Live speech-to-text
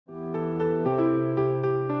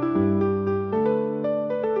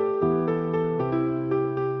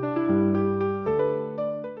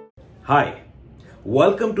Hi,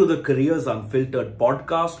 welcome to the Careers Unfiltered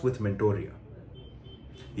podcast with Mentoria.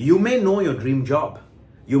 You may know your dream job,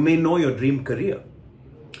 you may know your dream career,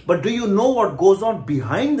 but do you know what goes on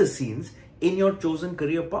behind the scenes in your chosen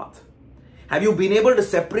career path? Have you been able to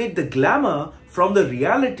separate the glamour from the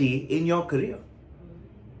reality in your career?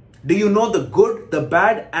 Do you know the good, the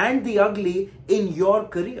bad, and the ugly in your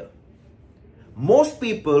career? Most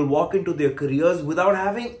people walk into their careers without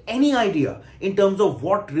having any idea in terms of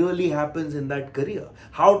what really happens in that career,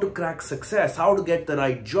 how to crack success, how to get the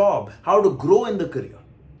right job, how to grow in the career.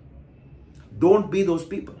 Don't be those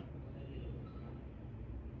people.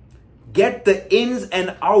 Get the ins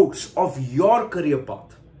and outs of your career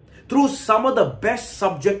path through some of the best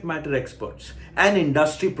subject matter experts and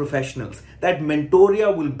industry professionals that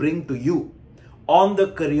Mentoria will bring to you on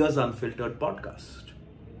the Careers Unfiltered podcast.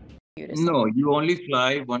 No, you only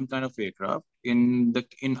fly one kind of aircraft. In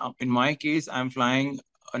my case, I'm flying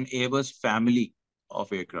an Airbus family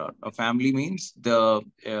of aircraft. A family means the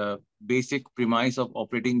basic premise of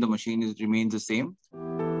operating the machine remains the same.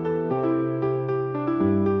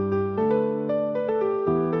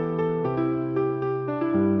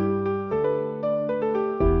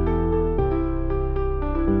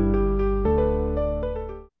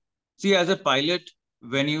 See, as a pilot,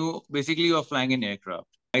 when you are flying an aircraft,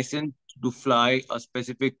 license to fly a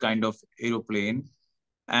specific kind of aeroplane,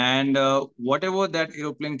 and whatever that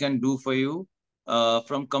aeroplane can do for you,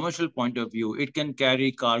 from commercial point of view, it can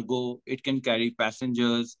carry cargo, it can carry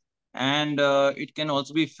passengers, and it can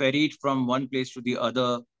also be ferried from one place to the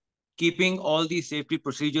other, keeping all the safety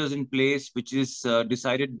procedures in place, which is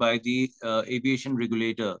decided by the aviation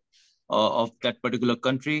regulator of that particular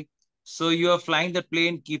country. So you are flying the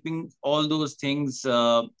plane, keeping all those things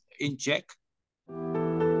in check.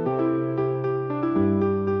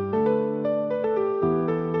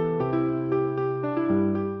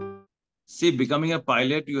 See, becoming a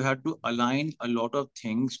pilot, you have to align a lot of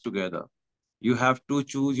things together. You have to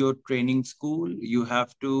choose your training school. You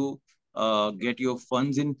have to get your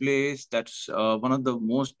funds in place. That's one of the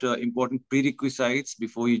most important prerequisites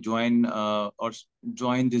before you join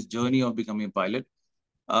this journey of becoming a pilot.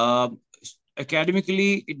 Uh,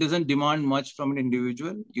 Academically, it doesn't demand much from an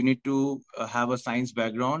individual. You need to have a science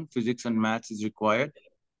background. Physics and maths is required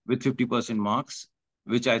with 50% marks,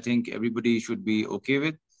 which I think everybody should be okay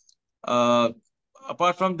with. Uh,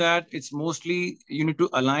 Apart from that, it's mostly you need to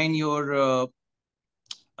align your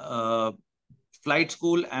uh, flight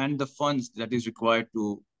school and the funds that is required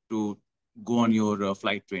to go on your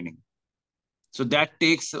flight training. So that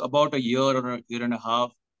takes about a year or a year and a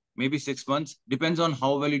half, maybe 6 months, depends on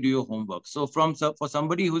how well you do your homework. So for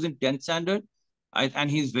somebody who's in 10th standard,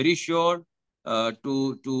 and he's very sure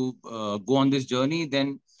to go on this journey,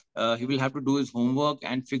 then he will have to do his homework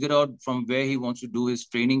and figure out from where he wants to do his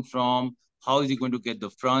training from, how is he going to get the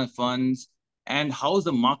funds, and how's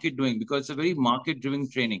the market doing, because it's a very market driven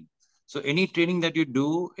training. So any training that you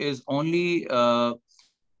do is only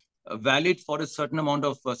valid for a certain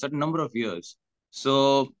number of years.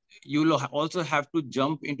 So you'll also have to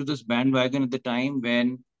jump into this bandwagon at the time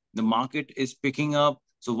when the market is picking up.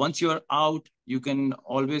 So once you're out, you can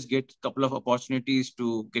always get a couple of opportunities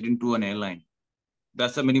to get into an airline.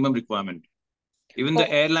 That's a minimum requirement. Even the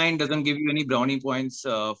airline doesn't give you any brownie points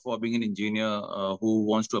for being an engineer who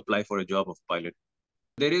wants to apply for a job of pilot.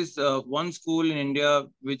 There is one school in India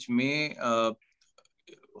which may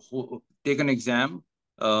take an exam.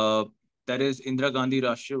 Uh, that is Indira Gandhi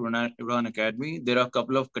Rashtriya Udan Academy. There are a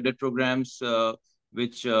couple of cadet programs,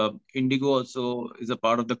 which Indigo also is a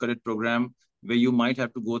part of the cadet program, where you might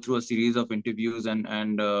have to go through a series of interviews and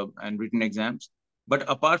written exams. But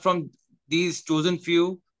apart from these chosen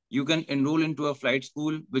few, you can enroll into a flight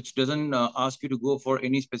school which doesn't ask you to go for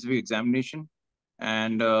any specific examination,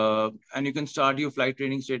 and you can start your flight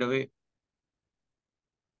training straight away.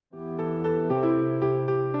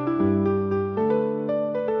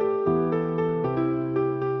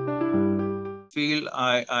 Feel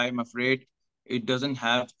I'm afraid it doesn't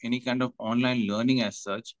have any kind of online learning as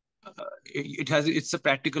such. It's a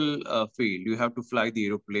practical field. You have to fly the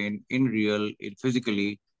aeroplane in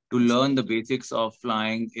physically, to learn the basics of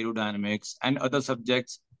flying, aerodynamics, and other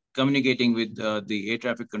subjects, communicating with the air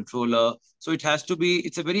traffic controller. So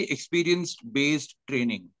it's a very experience based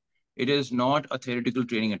training. It is not a theoretical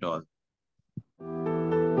training at all.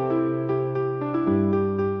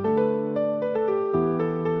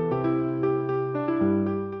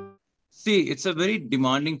 See, it's a very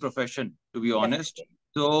demanding profession, to be honest.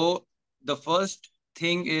 So, the first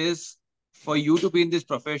thing is, for you to be in this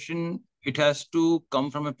profession, it has to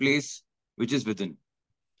come from a place which is within.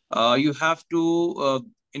 You have to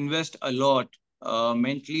invest a lot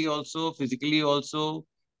mentally also, physically also,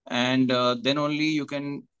 and then only you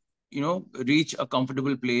can, reach a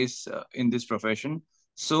comfortable place in this profession.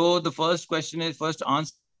 So the first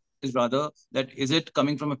answer is rather that is it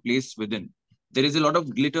coming from a place within? There is a lot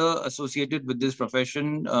of glitter associated with this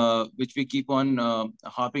profession, which we keep on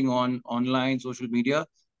harping on online, social media,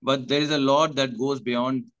 but there is a lot that goes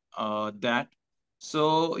beyond that.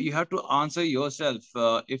 So you have to answer yourself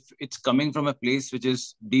if it's coming from a place which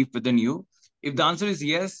is deep within you. If the answer is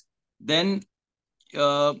yes, then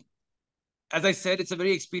uh, as I said, it's a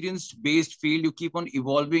very experience based field. You keep on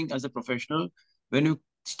evolving as a professional. When you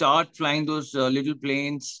start flying those little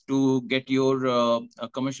planes to get your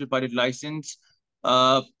commercial pilot license,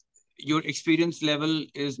 uh, your experience level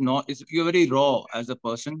is not, is you're very raw as a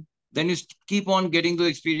person. Then you keep on getting those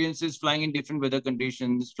experiences, flying in different weather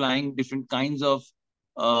conditions, flying different kinds of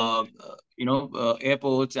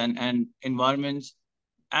airports and environments,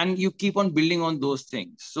 and you keep on building on those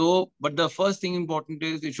things. So but the first thing important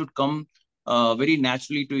is it should come very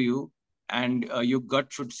naturally to you, and your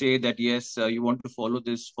gut should say that yes, you want to follow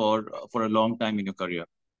this for a long time in your career.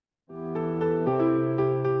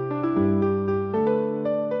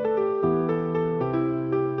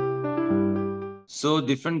 So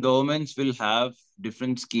different governments will have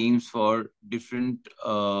different schemes for different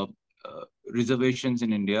reservations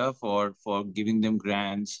in India for giving them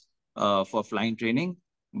grants for flying training.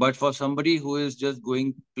 But for somebody who is just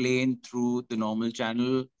going plain through the normal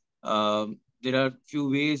channel, there are few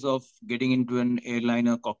ways of getting into an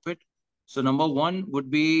airliner cockpit. So number one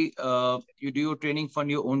would be you do your training,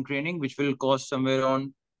 fund your own training, which will cost somewhere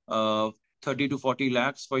around 30 to 40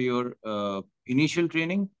 lakhs for your initial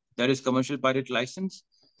training, that is commercial pilot license.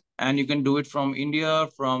 And you can do it from India,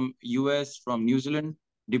 from US, from New Zealand,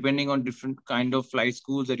 depending on different kind of flight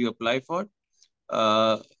schools that you apply for.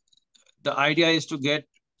 uh, the idea is to get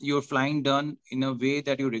your flying done in a way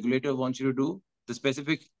that your regulator wants you to do. The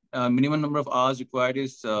specific minimum number of hours required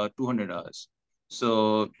is 200 hours.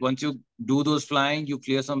 So once you do those flying, you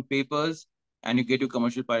clear some papers and you get your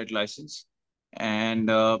commercial pilot license. And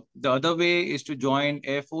the other way is to join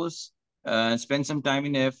Air Force, spend some time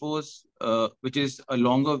in Air Force, which is a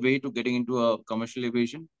longer way to getting into a commercial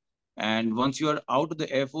aviation. And once you are out of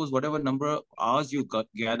the Air Force, whatever number of hours you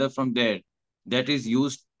gather from there, that is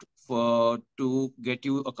used for to get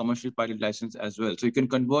you a commercial pilot license as well. So you can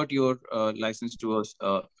convert your license to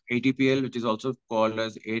a ATPL, which is also called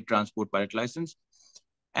as Air Transport Pilot License.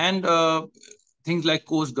 And things like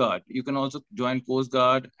Coast Guard. You can also join Coast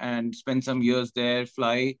Guard and spend some years there,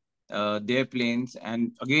 fly their planes,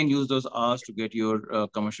 and again use those hours to get your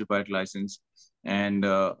commercial pilot license and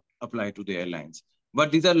apply to the airlines.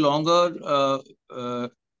 But these are longer,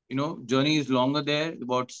 journey is longer there,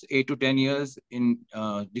 about 8 to 10 years in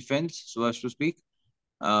defense, so as to speak.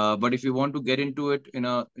 But if you want to get into it in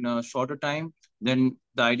a shorter time, then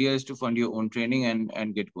the idea is to fund your own training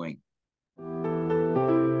and get going.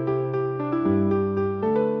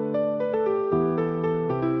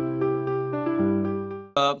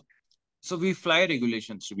 So we fly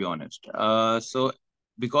regulations, to be honest. So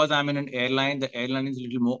because I'm in an airline, the airline is a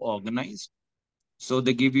little more organized. So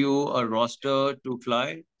they give you a roster to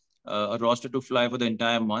fly for the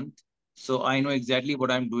entire month. So I know exactly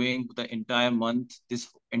what I'm doing for the entire month, this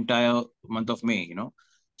entire month of May,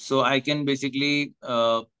 So I can basically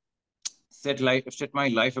set my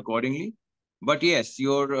life accordingly. But yes,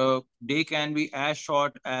 your day can be as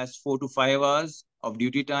short as 4 to 5 hours of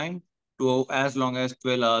duty time to as long as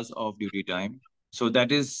 12 hours of duty time. So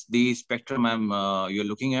that is the spectrum you're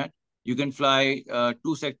looking at. You can fly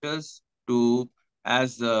 2 sectors to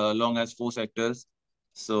as long as 4 sectors.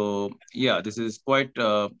 So yeah, this is quite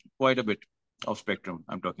a bit of spectrum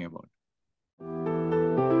I'm talking about.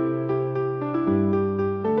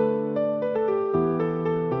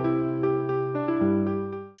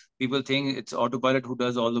 People think it's autopilot who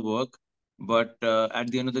does all the work, but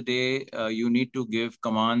at the end of the day, you need to give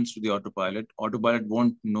commands to the autopilot. Autopilot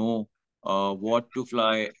won't know what to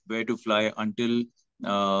fly, where to fly, until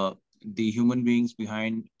the human beings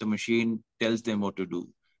behind the machine tells them what to do.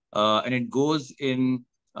 And it goes in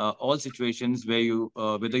all situations where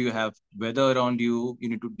whether you have weather around you, you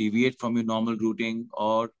need to deviate from your normal routing,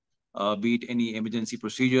 or be it any emergency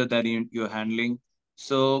procedure that you're handling.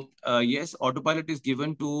 So yes, autopilot is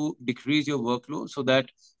given to decrease your workload so that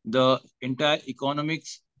the entire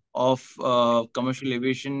economics of commercial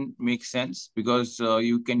aviation makes sense, because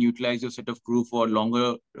you can utilize your set of crew for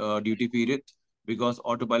longer duty period, because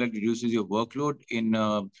autopilot reduces your workload in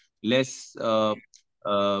less,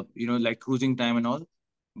 like cruising time and all.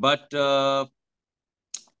 But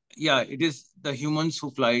yeah, it is the humans who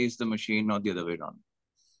flies the machine, not the other way around.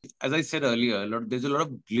 as I said earlier, there's a lot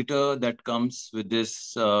of glitter that comes with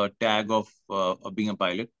this tag of being a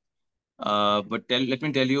pilot. Let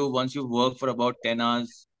me tell you, once you work for about 10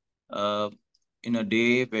 hours uh, in a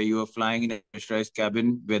day where you are flying in a pressurized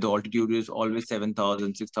cabin where the altitude is always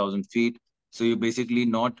 7,000, 6,000 feet. So you're basically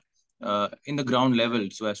not in the ground level,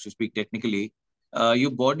 so as to speak technically,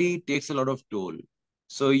 your body takes a lot of toll.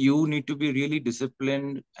 So you need to be really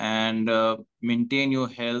disciplined and maintain your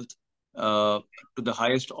health uh, to the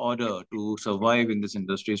highest order to survive in this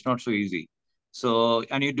industry. It's not so easy. So,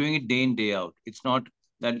 and you're doing it day in, day out. It's not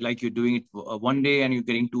that like you're doing it one day and you're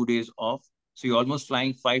getting 2 days off. So you're almost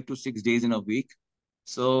flying 5 to 6 days in a week.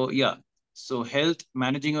 So yeah, so health,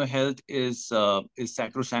 managing your health is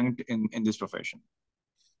sacrosanct in this profession.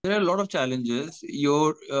 There are a lot of challenges.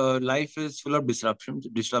 Your life is full of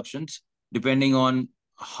disruptions depending on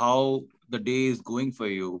how the day is going for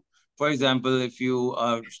you. For example, if you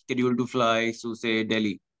are scheduled to fly to say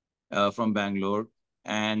Delhi from Bangalore,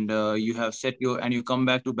 and you have set your and you come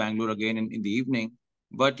back to Bangalore again in the evening,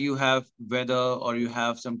 but you have weather or you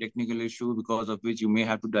have some technical issue because of which you may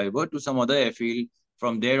have to divert to some other airfield.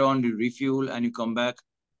 From there on, you refuel and you come back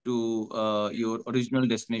to your original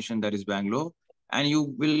destination, that is Bangalore, and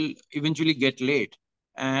you will eventually get late.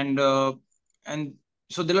 And uh, and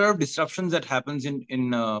so there are a lot of disruptions that happens in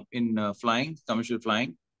flying, commercial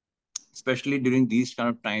flying, especially during these kind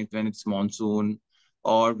of times when it's monsoon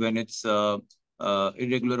or when it's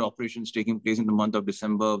irregular operations taking place in the month of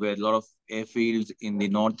December, where a lot of airfields in the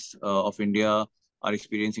north of India are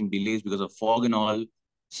experiencing delays because of fog and all.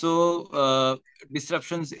 So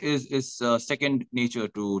disruptions is second nature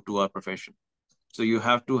to our profession. So you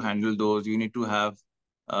have to handle those. You need to have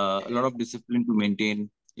a lot of discipline to maintain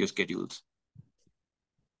your schedules.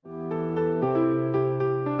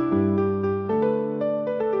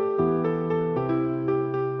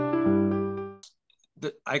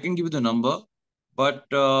 I can give you the number, but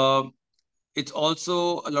it's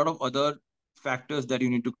also a lot of other factors that you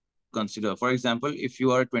need to consider. For example, if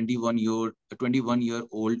you are a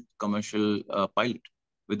 21-year-old commercial pilot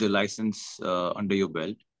with a license under your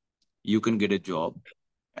belt, you can get a job,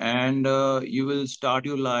 and you will start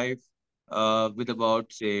your life with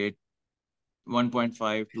about say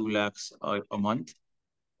 1.5 2 lakhs a month.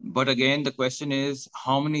 But again, the question is,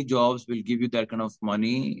 how many jobs will give you that kind of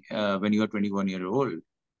money when you are 21-year-old?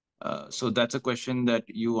 So that's a question that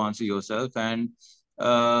you answer yourself,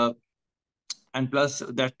 uh, and plus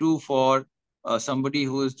that too for somebody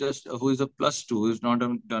who is a plus two, who's not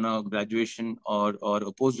done a graduation or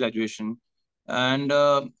a post graduation, and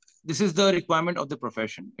this is the requirement of the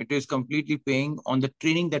profession. It is completely paying on the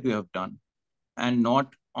training that you have done and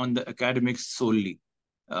not on the academics solely,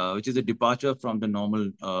 which is a departure from the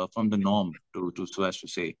norm to so as to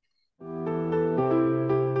say.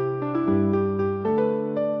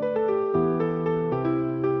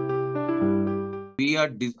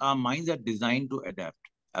 Our minds are designed to adapt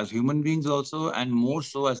as human beings also, and more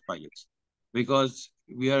so as pilots, because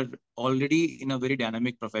we are already in a very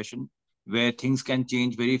dynamic profession where things can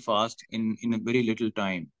change very fast in a very little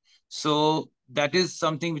time. So that is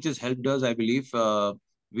something which has helped us, I believe.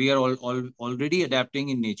 We are already adapting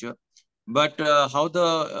in nature, but how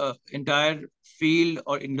the entire field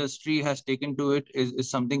or industry has taken to it is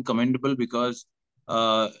something commendable, because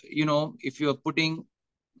if you are putting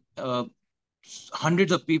uh,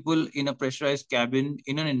 hundreds of people in a pressurized cabin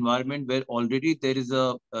in an environment where already there is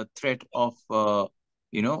a threat of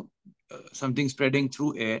you know something spreading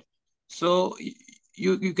through air. So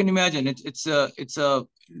you can imagine it's a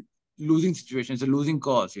losing situation. It's a losing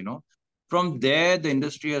cause. From there, the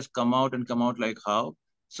industry has come out like how.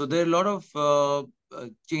 So there are a lot of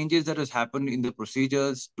changes that has happened in the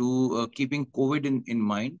procedures to keeping COVID in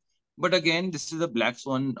mind. But again, this is a black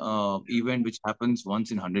swan event which happens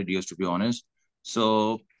once in 100 years, to be honest.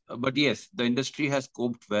 So, but yes, the industry has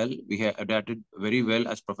coped well. We have adapted very well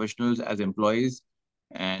as professionals, as employees,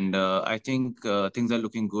 and I think things are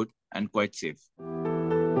looking good and quite safe.